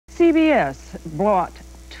CBS brought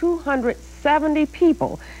 270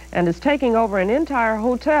 people and is taking over an entire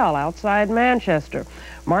hotel outside Manchester.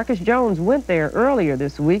 Marcus Jones went there earlier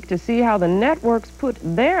this week to see how the networks put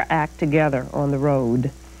their act together on the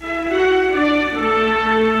road.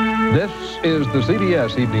 This is the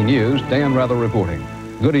CBS Evening News. Dan Rather reporting.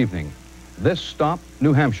 Good evening. This stop,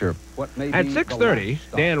 New Hampshire. At 6:30,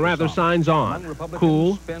 Dan Rather signs on.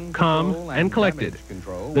 Cool, calm, and collected.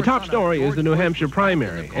 The top story is the New Hampshire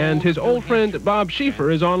primary, and his old friend Bob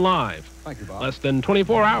Schieffer is on live. Less than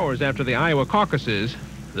 24 hours after the Iowa caucuses,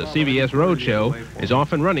 the CBS Roadshow is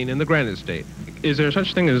off and running in the Granite State. Is there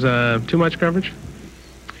such thing as too much coverage?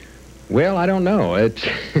 Well, I don't know. It's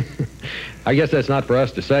I guess that's not for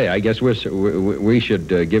us to say. I guess we should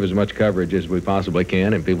give as much coverage as we possibly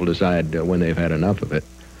can, and people decide when they've had enough of it.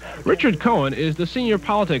 Richard Cohen is the senior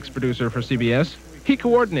politics producer for CBS. He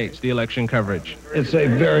coordinates the election coverage. It's a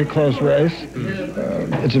very close race.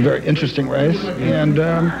 It's a very interesting race, and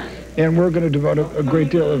we're going to devote a great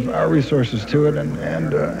deal of our resources to it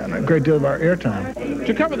and a great deal of our airtime.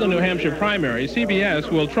 To cover the New Hampshire primary,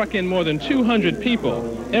 CBS will truck in more than 200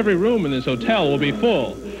 people. Every room in this hotel will be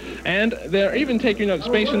full. And they're even taking up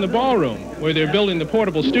space in the ballroom, where they're building the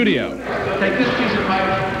portable studio. Take this piece of pipe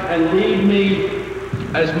and lead me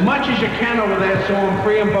as much as you can over there so I'm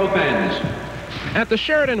free on both ends. At the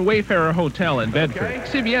Sheraton Wayfarer Hotel in Bedford,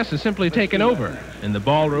 CBS has simply taken over. In the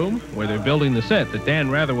ballroom, where they're building the set that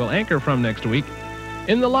Dan Rather will anchor from next week.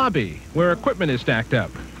 In the lobby, where equipment is stacked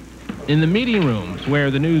up. In the meeting rooms,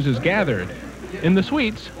 where the news is gathered. In the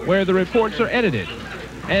suites, where the reports are edited.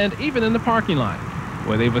 And even in the parking lot,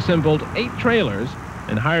 where they've assembled 8 trailers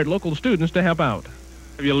and hired local students to help out.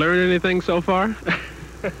 Have you learned anything so far?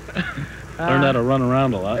 Learned how to run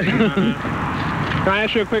around a lot. Can I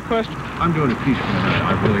ask you a quick question? I'm doing a piece for that.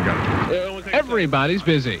 I really got it. Everybody's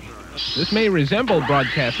busy. This may resemble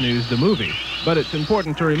broadcast news, the movie, but it's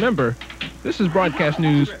important to remember this is broadcast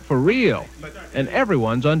news for real, and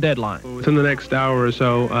everyone's on deadline. Within the next hour or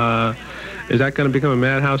so, is that going to become a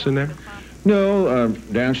madhouse in there? No,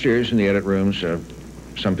 downstairs in the edit rooms,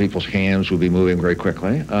 some people's hands will be moving very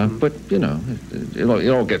quickly, but, you know, it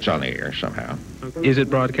all gets on the air somehow. Is it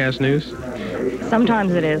broadcast news?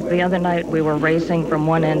 Sometimes it is. The other night we were racing from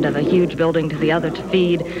one end of a huge building to the other to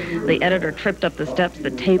feed. The editor tripped up the steps, the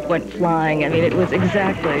tape went flying. I mean, it was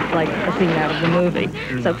exactly like a scene out of the movie.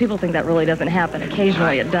 So people think that really doesn't happen.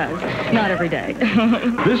 Occasionally it does. Not every day.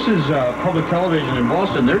 This is public television in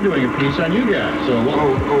Boston. They're doing a piece on you guys. So,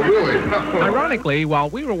 Oh, really? Ironically, while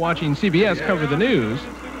we were watching CBS cover the news,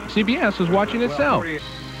 CBS was watching itself.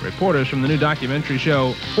 Reporters from the new documentary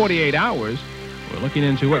show 48 Hours were looking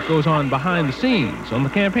into what goes on behind the scenes on the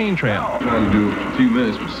campaign trail. Trying to do a few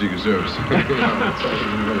minutes with the Secret Service.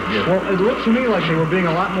 well, it looked to me like they were being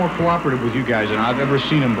a lot more cooperative with you guys than I've ever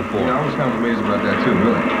seen them before. I was kind of amazed about that too,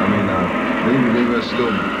 really. I mean, they even gave us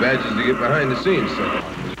little badges to get behind the scenes. So.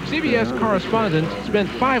 CBS correspondents spent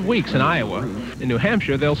 5 weeks in Iowa. In New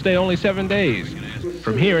Hampshire, they'll stay only 7 days.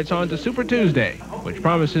 From here, it's on to Super Tuesday, which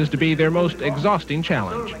promises to be their most exhausting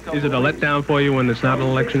challenge. Is it a letdown for you when it's not an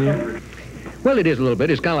election year? Well, it is a little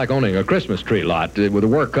bit. It's kind of like owning a Christmas tree lot, where the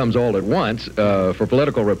work comes all at once. For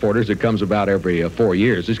political reporters, it comes about every 4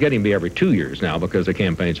 years. It's getting to be every 2 years now because the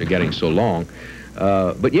campaigns are getting so long.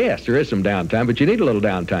 But yes, there is some downtime, but you need a little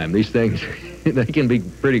downtime. These things, they can be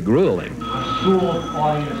pretty grueling. For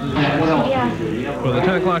the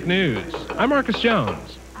 10 o'clock news, I'm Marcus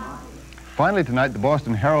Jones. Finally tonight, the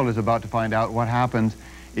Boston Herald is about to find out what happens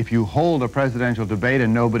if you hold a presidential debate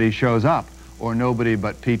and nobody shows up, or nobody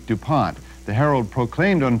but Pete DuPont. The Herald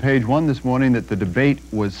proclaimed on page 1 this morning that the debate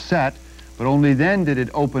was set, but only then did it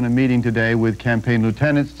open a meeting today with campaign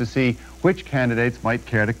lieutenants to see which candidates might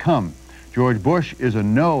care to come. George Bush is a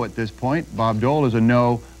no at this point. Bob Dole is a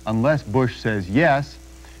no unless Bush says yes.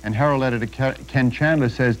 And Herald editor Ken Chandler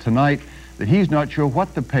says tonight that he's not sure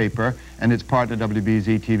what the paper and its partner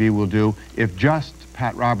WBZ-TV will do if just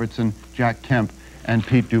Pat Robertson, Jack Kemp, and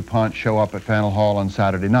Pete DuPont show up at Faneuil Hall on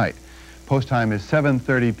Saturday night. Post time is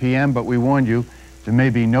 7:30 p.m., but we warned you there may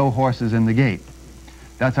be no horses in the gate.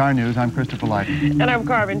 That's our news. I'm Christopher Lighton. And I'm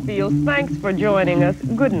Carmen Fields. Thanks for joining us.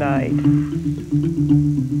 Good night.